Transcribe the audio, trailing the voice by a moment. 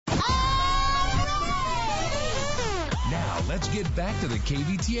let's get back to the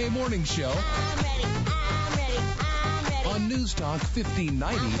KVTA Morning Show. I'm ready. On News Talk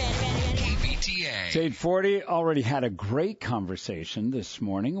 1590 KVTA. It's 8:40. Already had a great conversation this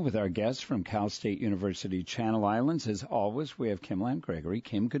morning with our guests from Cal State University Channel Islands. As always, we have Kimlan Gregory.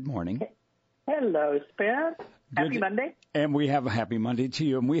 Kim, good morning. Hello, Spence. Happy Monday. And we have a happy Monday to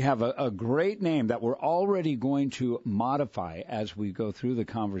you. And we have a great name that we're already going to modify as we go through the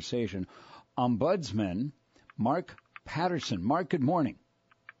conversation. Ombudsman Mark Patterson. Mark, good morning.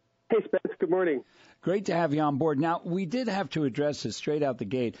 Hey, Spence. Good morning. Great to have you on board. Now, we did have to address this straight out the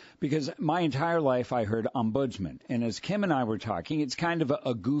gate because my entire life I heard ombudsman. And as Kim and I were talking, it's kind of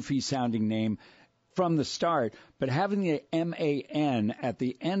a goofy sounding name from the start, but having the M-A-N at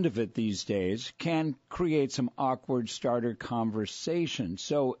the end of it these days can create some awkward starter conversation.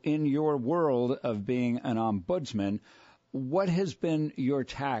 So in your world of being an ombudsman, what has been your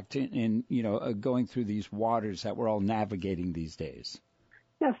tact in going through these waters that we're all navigating these days?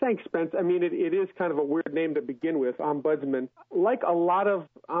 Yeah, thanks, Spence. I mean, it is kind of a weird name to begin with, ombudsman. Like a lot of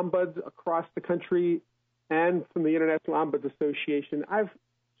ombuds across the country and from the International Ombuds Association, I've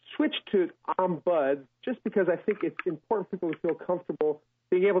switched to ombuds just because I think it's important for people to feel comfortable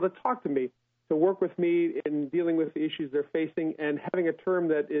being able to talk to me, to work with me in dealing with the issues they're facing, and having a term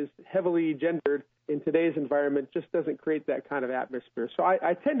that is heavily gendered in today's environment just doesn't create that kind of atmosphere. So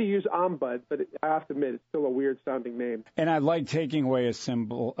I tend to use ombud, but I have to admit it's still a weird-sounding name. And I like taking away a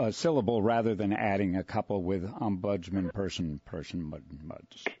syllable rather than adding a couple with ombudsman, person,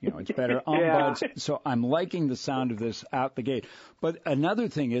 muds. It's better ombuds. Yeah. So I'm liking the sound of this out the gate. But another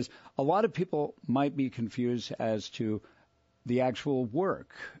thing is a lot of people might be confused as to the actual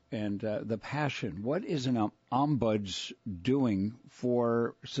work and the passion. What is an ombuds doing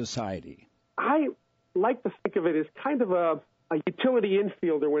for society? I like to think of it as kind of a utility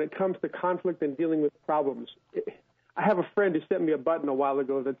infielder when it comes to conflict and dealing with problems. I have a friend who sent me a button a while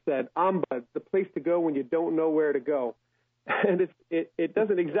ago that said, Ombuds, the place to go when you don't know where to go. And it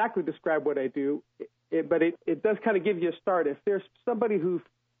doesn't exactly describe what I do, but it does kind of give you a start. If there's somebody who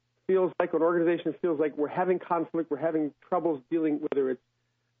feels like an organization feels like we're having conflict, we're having troubles dealing, whether it's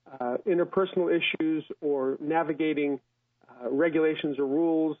interpersonal issues or navigating regulations or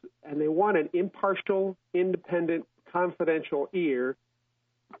rules, and they want an impartial, independent, confidential ear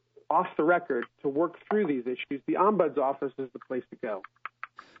off the record to work through these issues, the Ombuds office is the place to go.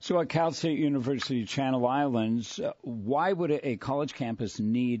 So at Cal State University Channel Islands, why would a college campus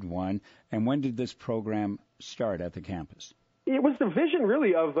need one, and when did this program start at the campus? It was the vision,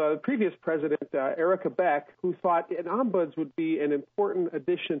 really, of previous president, Erica Beck, who thought an ombuds would be an important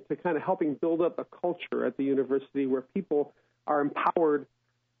addition to kind of helping build up a culture at the university where people are empowered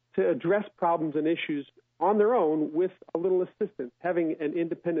to address problems and issues on their own with a little assistance. Having an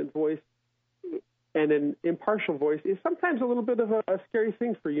independent voice and an impartial voice is sometimes a little bit of a scary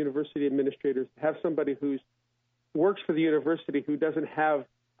thing for university administrators, to have somebody who works for the university who doesn't have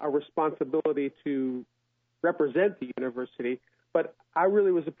a responsibility to represent the university. But I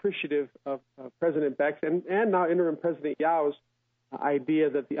really was appreciative of President Beck's and now interim President Yao's idea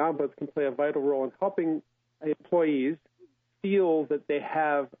that the ombuds can play a vital role in helping employees feel that they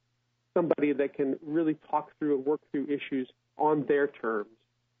have somebody that can really talk through and work through issues on their terms.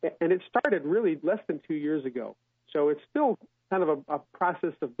 And it started really less than 2 years ago. So it's still kind of a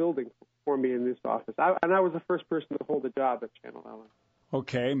process of building for me in this office. I was the first person to hold a job at Channel Islands.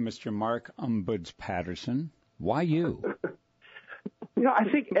 Okay, Mr. Mark Ombuds Patterson, why you? I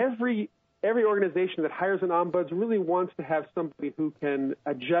think every organization that hires an ombuds really wants to have somebody who can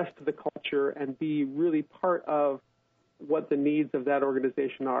adjust to the culture and be really part of what the needs of that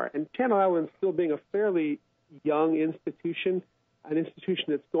organization are. And Channel Islands, still being a fairly young institution, an institution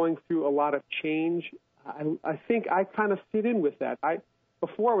that's going through a lot of change, I think I kind of fit in with that.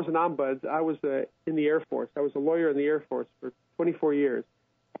 Before I was an ombuds, I was in the Air Force. I was a lawyer in the Air Force for 24 years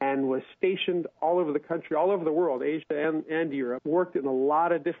and was stationed all over the country, all over the world, Asia and Europe. Worked in a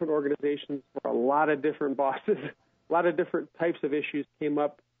lot of different organizations for a lot of different bosses. A lot of different types of issues came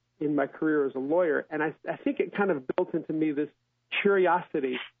up in my career as a lawyer, and I think it kind of built into me this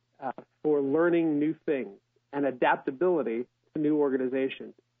curiosity for learning new things and adaptability to new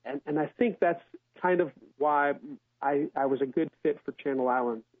organizations. And I think that's kind of why I was a good fit for Channel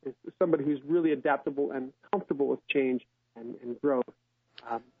Islands, is somebody who's really adaptable and comfortable with change and growth.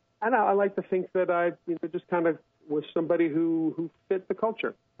 And I like to think that I just kind of was somebody who fit the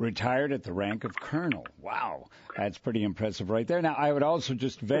culture. Retired at the rank of colonel. Wow, that's pretty impressive right there. Now, I would also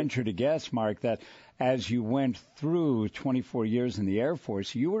just venture to guess, Mark, that as you went through 24 years in the Air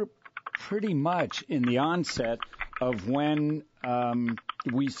Force, you were pretty much in the onset of when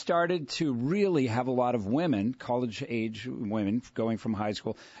we started to really have a lot of women, college-age women, going from high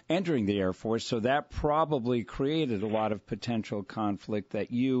school, entering the Air Force. So that probably created a lot of potential conflict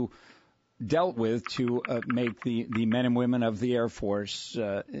that you dealt with to make the men and women of the Air Force,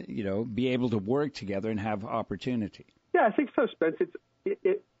 be able to work together and have opportunity. Yeah, I think so, Spence.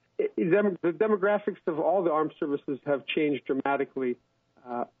 The demographics of all the armed services have changed dramatically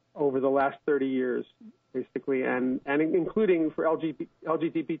over the last 30 years, basically, and including for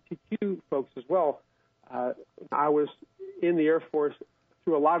LGBTQ folks as well. I was in the Air Force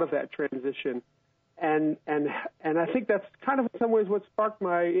through a lot of that transition, and I think that's kind of in some ways what sparked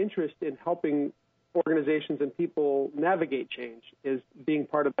my interest in helping organizations and people navigate change, is being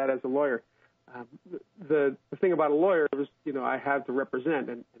part of that as a lawyer. The thing about a lawyer is, I have to represent,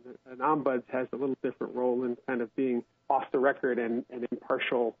 and an ombuds has a little different role in kind of being off the record and an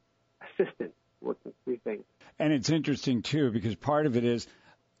impartial assistant, we think. And it's interesting, too, because part of it is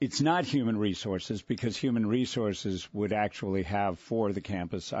it's not human resources, because human resources would actually have for the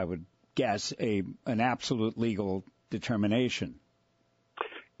campus, I would guess, an absolute legal determination.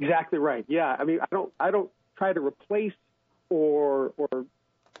 Exactly right. Yeah. I mean, I don't try to replace or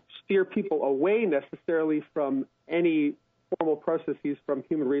steer people away necessarily from any formal processes from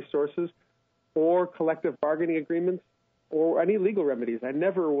human resources or collective bargaining agreements or any legal remedies. I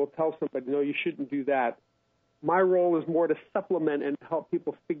never will tell somebody, no, you shouldn't do that. My role is more to supplement and help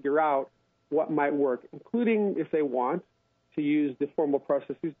people figure out what might work, including if they want to use the formal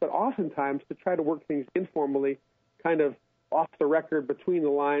processes, but oftentimes to try to work things informally, kind of off the record, between the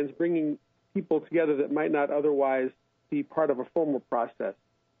lines, bringing people together that might not otherwise be part of a formal process.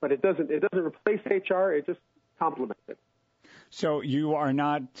 But it doesn't replace HR, it just complements it. So you are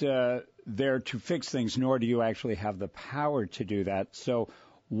not there to fix things, nor do you actually have the power to do that. So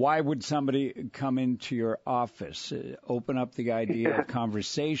why would somebody come into your office, open up the idea of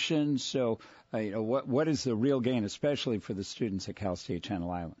conversation? So what is the real gain, especially for the students at Cal State Channel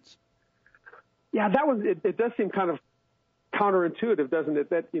Islands? Yeah, it does seem kind of counterintuitive, doesn't it?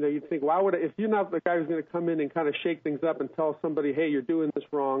 That, you'd think, if you're not the guy who's going to come in and kind of shake things up and tell somebody, hey, you're doing this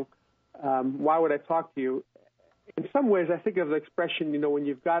wrong, why would I talk to you? In some ways, I think of the expression, when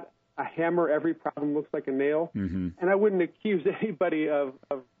you've got a hammer, every problem looks like a nail. Mm-hmm. And I wouldn't accuse anybody of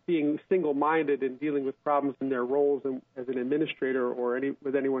being single-minded in dealing with problems in their roles as an administrator or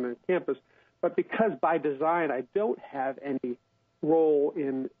with anyone on campus. But because by design I don't have any role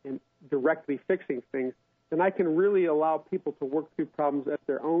in directly fixing things, then I can really allow people to work through problems at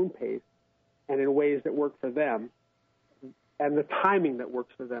their own pace and in ways that work for them and the timing that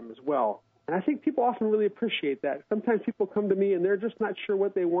works for them as well. And I think people often really appreciate that. Sometimes people come to me and they're just not sure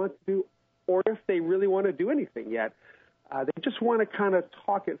what they want to do or if they really want to do anything yet. They just want to kind of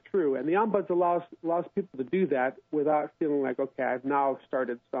talk it through. And the Ombuds allows people to do that without feeling like, okay, I've now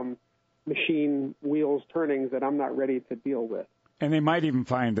started some machine wheels turning that I'm not ready to deal with. And they might even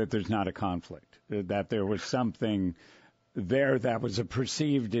find that there's not a conflict, that there was something there that was a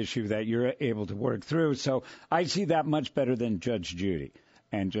perceived issue that you're able to work through. So I see that much better than Judge Judy.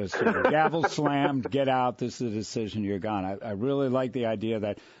 And just gavel slammed, get out, this is a decision, you're gone. I really like the idea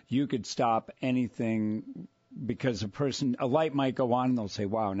that you could stop anything because a light might go on and they'll say,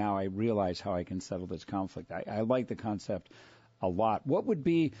 wow, now I realize how I can settle this conflict. I like the concept a lot. What would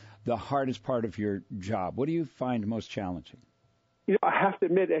be the hardest part of your job? What do you find most challenging? I have to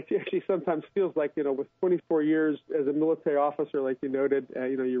admit, it actually sometimes feels like, with 24 years as a military officer, like you noted,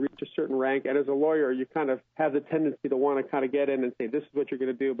 you reach a certain rank. And as a lawyer, you kind of have the tendency to want to kind of get in and say, this is what you're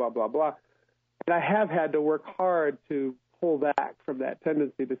going to do, blah, blah, blah. And I have had to work hard to pull back from that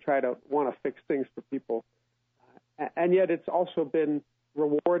tendency to try to want to fix things for people. And yet it's also been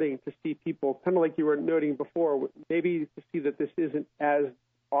rewarding to see people, kind of like you were noting before, maybe to see that this isn't as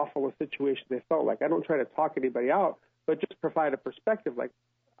awful a situation they felt like. I don't try to talk anybody out, but just provide a perspective like,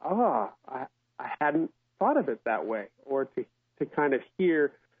 I hadn't thought of it that way, or to kind of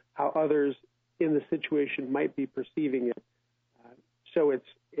hear how others in the situation might be perceiving it. So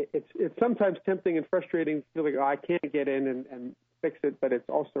it's sometimes tempting and frustrating to feel like, I can't get in and fix it, but it's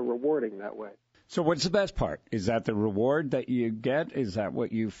also rewarding that way. So what's the best part? Is that the reward that you get? Is that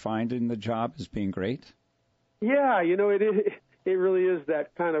what you find in the job as being great? Yeah, it is. It really is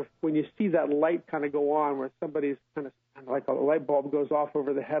that kind of when you see that light kind of go on where somebody's kind of like a light bulb goes off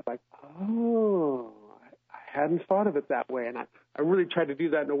over the head, like, oh, I hadn't thought of it that way. And I really try to do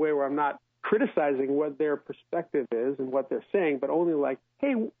that in a way where I'm not criticizing what their perspective is and what they're saying, but only like,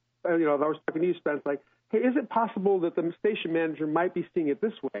 hey, if I was talking to you, Spence, like, hey, is it possible that the station manager might be seeing it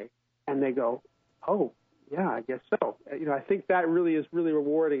this way? And they go, oh, Yeah, I guess so. I think that really is really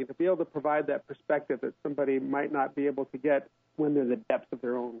rewarding to be able to provide that perspective that somebody might not be able to get when they're in the depths of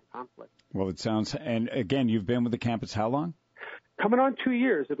their own conflict. Well, it sounds, and again, you've been with the campus how long? Coming on 2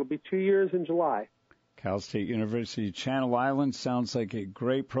 years. It'll be 2 years in July. Cal State University Channel Islands sounds like a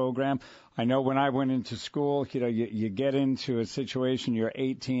great program. I know when I went into school, you get into a situation, you're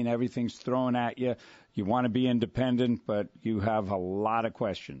 18, everything's thrown at you. You want to be independent, but you have a lot of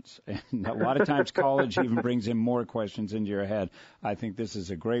questions. And a lot of times college even brings in more questions into your head. I think this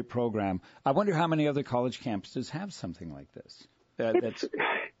is a great program. I wonder how many other college campuses have something like this.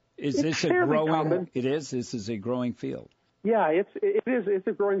 Is this a growing? Common. It is. This is a growing field. Yeah, it is. It's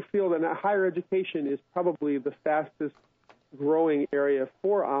a growing field, and higher education is probably the fastest growing area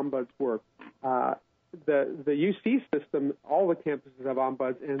for ombuds work. The UC system, all the campuses have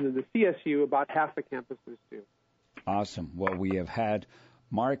ombuds, and in the CSU, about half the campuses do. Awesome. Well, we have had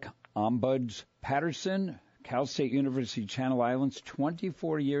Mark Ombuds Patterson, Cal State University Channel Islands,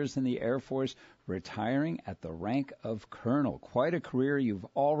 24 years in the Air Force, retiring at the rank of colonel. Quite a career you've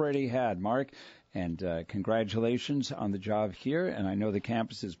already had, Mark, and congratulations on the job here. And I know the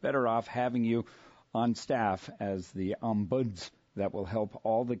campus is better off having you on staff as the ombuds that will help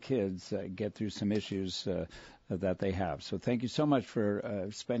all the kids get through some issues that they have. So thank you so much for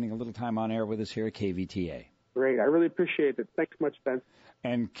spending a little time on air with us here at KVTA. Great. I really appreciate it. Thanks so much, Ben.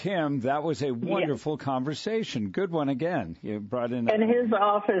 And Kim, that was a wonderful conversation. Good one again. You brought in. And his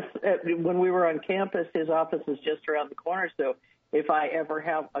office, when we were on campus, his office is just around the corner. So if I ever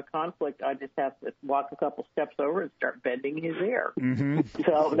have a conflict, I just have to walk a couple steps over and start bending his ear. Mm-hmm.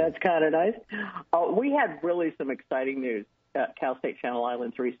 So that's kind of nice. We had really some exciting news at Cal State Channel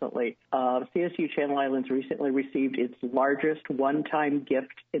Islands recently. CSU Channel Islands recently received its largest one-time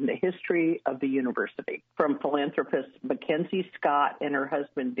gift in the history of the university from philanthropist Mackenzie Scott and her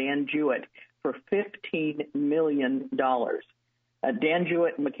husband Dan Jewett for $15 million. Dan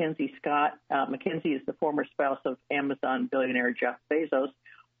Jewett and Mackenzie Scott, Mackenzie is the former spouse of Amazon billionaire Jeff Bezos,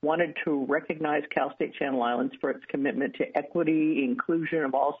 wanted to recognize Cal State Channel Islands for its commitment to equity, inclusion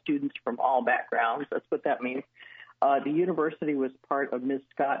of all students from all backgrounds. That's what that means. The university was part of Ms.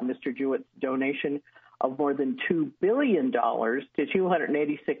 Scott and Mr. Jewett's donation of more than $2 billion to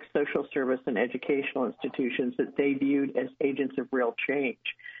 286 social service and educational institutions that they viewed as agents of real change.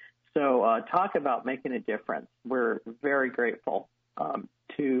 So talk about making a difference. We're very grateful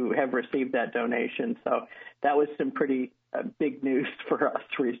to have received that donation. So that was some pretty big news for us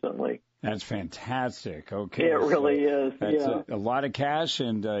recently. That's fantastic. Okay. It really is. That's a lot of cash,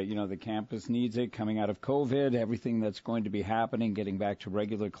 and, the campus needs it coming out of COVID, everything that's going to be happening, getting back to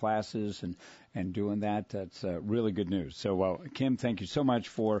regular classes and doing that. That's really good news. So, Kim, thank you so much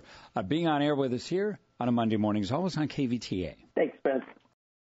for being on air with us here on a Monday morning, as always on KVTA. Thanks, Ben.